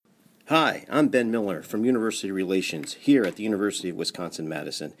Hi, I'm Ben Miller from University Relations here at the University of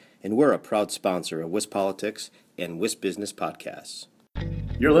Wisconsin-Madison, and we're a proud sponsor of WisPolitics and WisBusiness podcasts.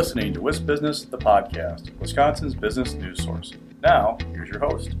 You're listening to WisBusiness, the podcast, Wisconsin's business news source. Now, here's your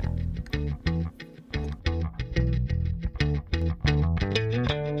host.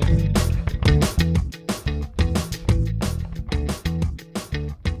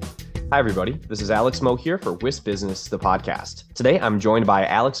 Hi, everybody. This is Alex Moe here for WisBusiness, the podcast. Today, I'm joined by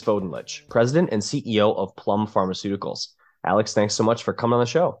Alex Fodenlich, President and CEO of Plum Pharmaceuticals. Alex, thanks so much for coming on the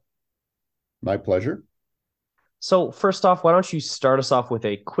show. My pleasure. So first off, why don't you start us off with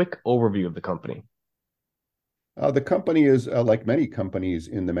a quick overview of the company? The company is, like many companies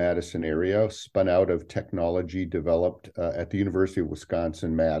in the Madison area, spun out of technology developed at the University of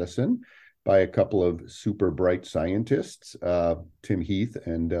Wisconsin-Madison by a couple of super bright scientists, Tim Heath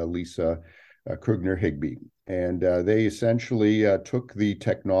and Lisa Krugner-Higby. And they essentially took the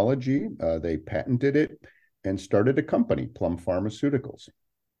technology, they patented it, and started a company, Plum Pharmaceuticals.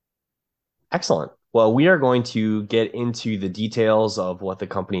 Excellent. Well, we are going to get into the details of what the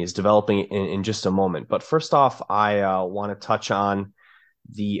company is developing in just a moment. But first off, I want to touch on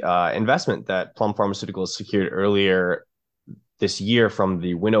the investment that Plum Pharmaceuticals secured earlier this year from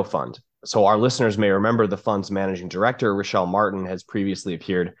the Winnow Fund. So our listeners may remember the fund's managing director, Rochelle Martin, has previously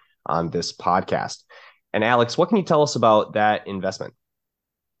appeared on this podcast. And Alex, what can you tell us about that investment?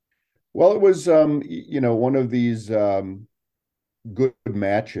 Well, it was, one of these good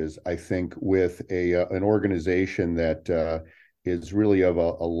matches, I think, with an organization that is really of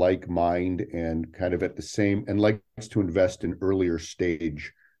a like mind and kind of at the same, and likes to invest in earlier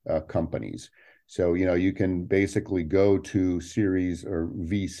stage companies. So, you can basically go to series or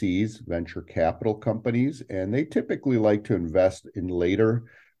VCs, venture capital companies, and they typically like to invest in later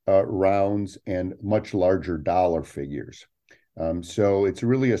rounds and much larger dollar figures. So it's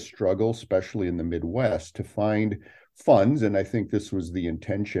really a struggle, especially in the Midwest, to find funds. And I think this was the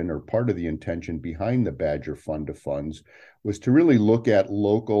intention, or part of the intention behind the Badger Fund of Funds, was to really look at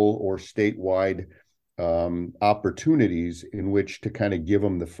local or statewide opportunities in which to kind of give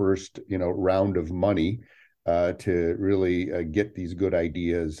them the first, round of money to really get these good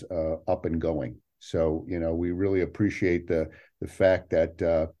ideas up and going. So, we really appreciate the fact that,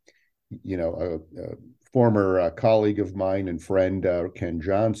 a former colleague of mine and friend, Ken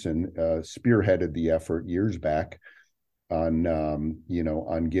Johnson, spearheaded the effort years back on,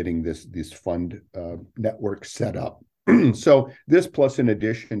 on getting this fund network set up. So this, plus in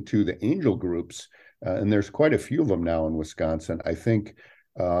addition to the angel groups, and there's quite a few of them now in Wisconsin, I think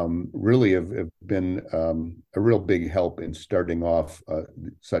really have been a real big help in starting off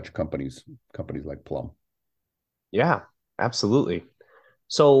such companies like Plum. Yeah, absolutely.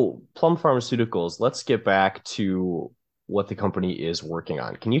 So Plum Pharmaceuticals, let's get back to what the company is working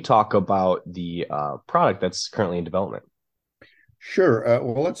on. Can you talk about the product that's currently in development? Sure.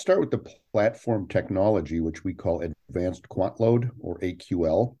 Well, let's start with the platform technology, which we call Advanced Quant Load, or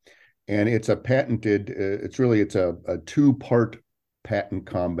AQL. And it's a patented, it's a two-part patent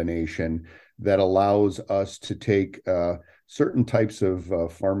combination that allows us to take certain types of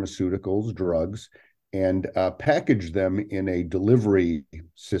pharmaceuticals, drugs, and package them in a delivery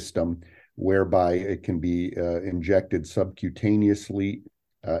system whereby it can be injected subcutaneously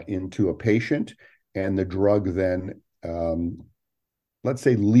into a patient, and the drug then let's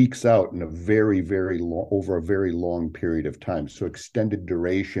say leaks out in a very, very long, over a very long period of time. So extended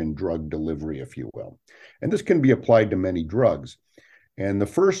duration drug delivery, if you will. And this can be applied to many drugs. And the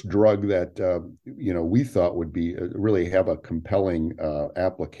first drug that, we thought would be really have a compelling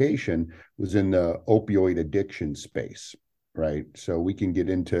application was in the opioid addiction space, right? So we can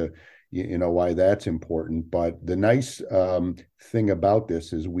get into, why that's important. But the nice thing about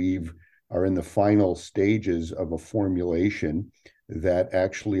this is are in the final stages of a formulation that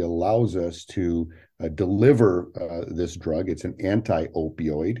actually allows us to deliver this drug. It's an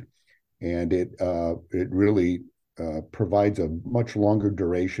anti-opioid, and it really provides a much longer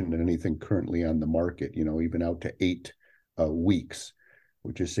duration than anything currently on the market, even out to 8 weeks,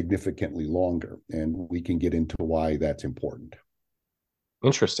 which is significantly longer. And we can get into why that's important.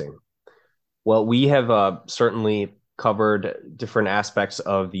 Interesting. Well, we have certainly covered different aspects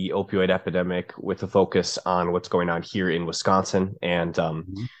of the opioid epidemic with a focus on what's going on here in Wisconsin. And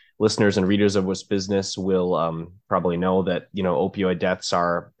listeners and readers of WisBusiness will probably know that, opioid deaths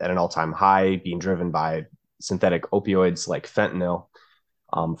are at an all-time high, being driven by synthetic opioids like fentanyl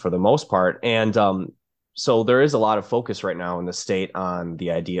for the most part. And so there is a lot of focus right now in the state on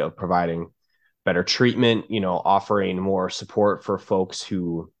the idea of providing better treatment, offering more support for folks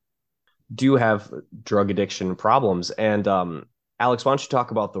who do have drug addiction problems. And Alex, why don't you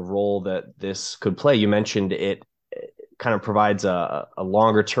talk about the role that this could play? You mentioned it kind of provides a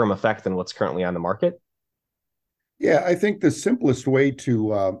longer term effect than what's currently on the market. Yeah, I think the simplest way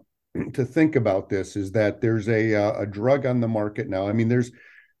to think about this is that there's a drug on the market now. I mean, there's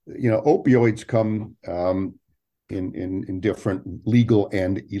opioids come in different legal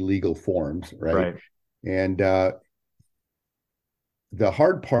and illegal forms, right? Right. And the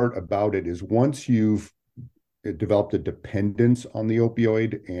hard part about it is once you've developed a dependence on the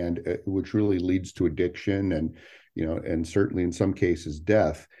opioid, and which really leads to addiction and certainly in some cases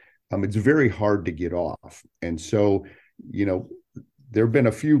death, it's very hard to get off. And so, there have been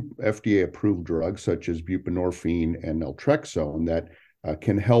a few FDA approved drugs such as buprenorphine and naltrexone that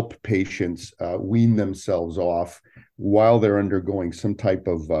can help patients wean themselves off while they're undergoing some type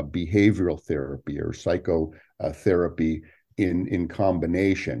of behavioral therapy or psychotherapy in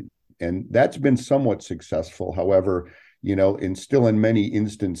combination. And that's been somewhat successful. However, in many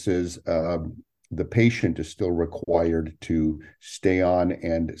instances, the patient is still required to stay on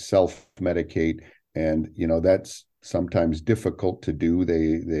and self-medicate. And, that's sometimes difficult to do.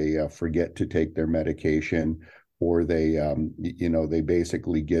 They forget to take their medication, or they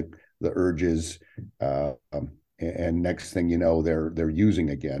basically get the urges, and next thing you know, they're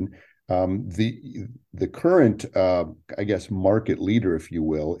using again. The current, I guess, market leader, if you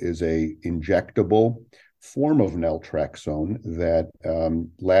will, is a injectable form of naltrexone that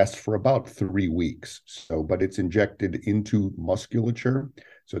lasts for about 3 weeks. But it's injected into musculature,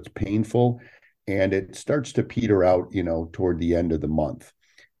 so it's painful, and it starts to peter out, toward the end of the month.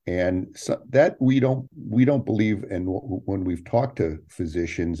 And so that we don't believe, and when we've talked to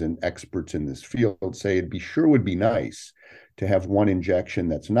physicians and experts in this field, say would be nice to have one injection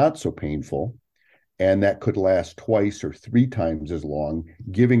that's not so painful and that could last 2 or 3 times as long,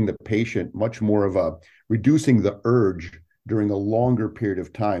 giving the patient much more of reducing the urge during a longer period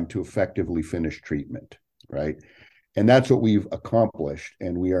of time to effectively finish treatment, right? And that's what we've accomplished.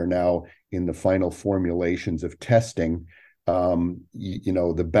 And we are now in the final formulations of testing,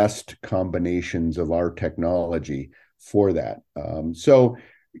 the best combinations of our technology for that. So,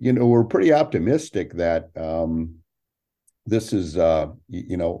 we're pretty optimistic that this is,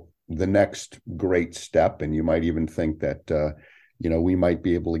 the next great step. And you might even think that, we might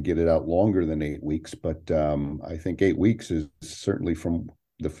be able to get it out longer than 8 weeks. But I think 8 weeks is certainly, from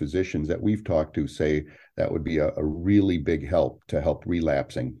the physicians that we've talked to, say that would be a really big help to help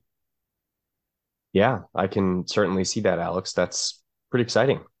relapsing. Yeah, I can certainly see that, Alex. That's pretty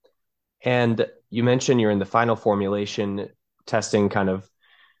exciting. And you mentioned you're in the final formulation testing kind of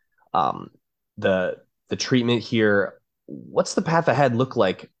the treatment here. What's the path ahead look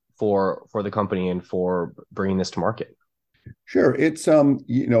like for the company and for bringing this to market? Sure. It's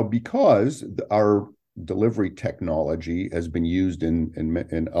because our delivery technology has been used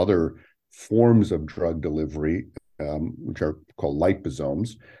in other forms of drug delivery, which are called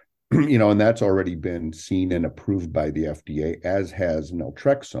liposomes, and that's already been seen and approved by the FDA, as has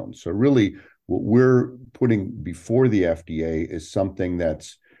naltrexone. So really, what we're putting before the FDA is something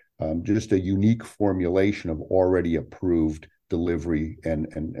that's just a unique formulation of already approved delivery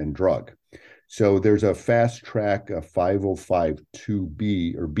and drug. So there's a fast track, a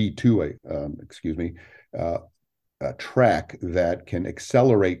 505(b) or B2, excuse me, a track that can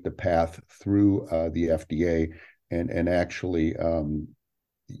accelerate the path through the FDA and actually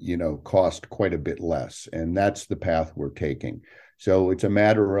cost quite a bit less. And that's the path we're taking. So it's a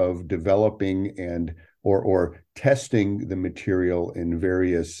matter of developing or testing the material in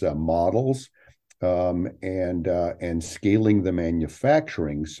various models, and scaling the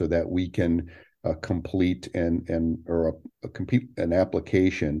manufacturing so that we can complete an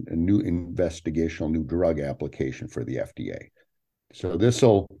application, a new investigational new drug application for the FDA. So this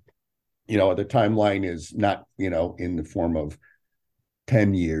will, the timeline is not, in the form of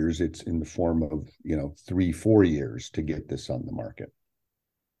 10 years, it's in the form of, 3-4 years to get this on the market.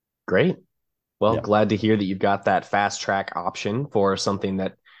 Great. Well, Yeah. glad to hear that you've got that fast track option for something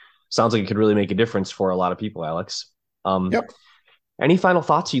that sounds like it could really make a difference for a lot of people, Alex. Yep. Any final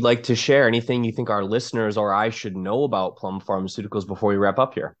thoughts you'd like to share? Anything you think our listeners or I should know about Plum Pharmaceuticals before we wrap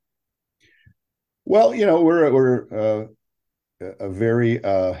up here? Well, we're a very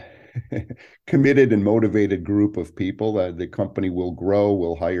committed and motivated group of people. The company will grow.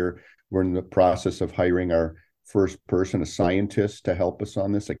 We'll hire. We're in the process of hiring our first person, a scientist, to help us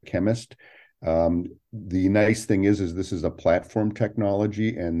on this, a chemist. The nice thing is this is a platform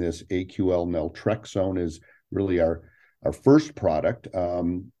technology, and this AQL naltrexone is really our first product.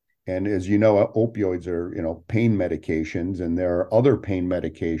 And as you know, opioids are, pain medications, and there are other pain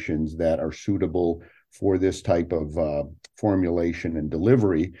medications that are suitable for this type of formulation and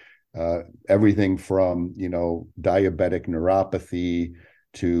delivery. Everything from diabetic neuropathy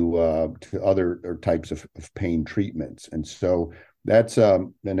to other types of pain treatments, and so that's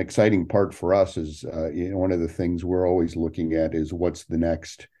an exciting part for us. Is one of the things we're always looking at is what's the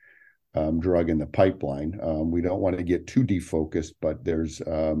next drug in the pipeline. We don't want to get too defocused, but there's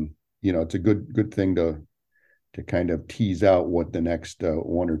it's a good thing to kind of tease out what the next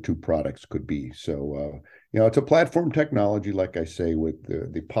one or two products could be. So it's a platform technology, like I say, with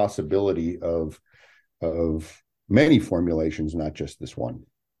the possibility of many formulations, not just this one.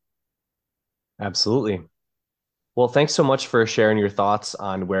 Absolutely. Well, thanks so much for sharing your thoughts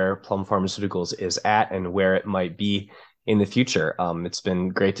on where Plum Pharmaceuticals is at and where it might be in the future. It's been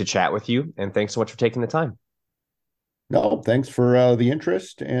great to chat with you, and thanks so much for taking the time. No, thanks for the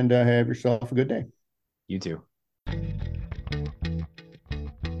interest, and have yourself a good day. You too.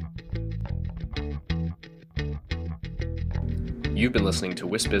 You've been listening to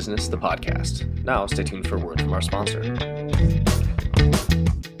Wisp Business, the podcast. Now stay tuned for a word from our sponsor.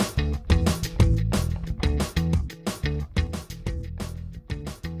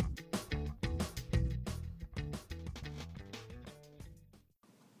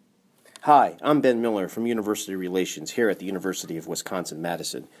 Hi, I'm Ben Miller from University Relations here at the University of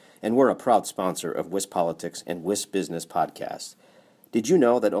Wisconsin-Madison, and we're a proud sponsor of Wisp Politics and Wisp Business podcast. Did you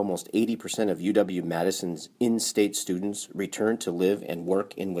know that almost 80% of UW-Madison's in-state students return to live and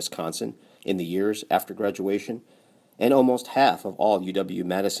work in Wisconsin in the years after graduation? And almost half of all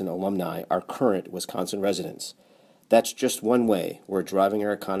UW-Madison alumni are current Wisconsin residents. That's just one way we're driving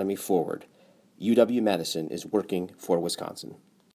our economy forward. UW-Madison is working for Wisconsin.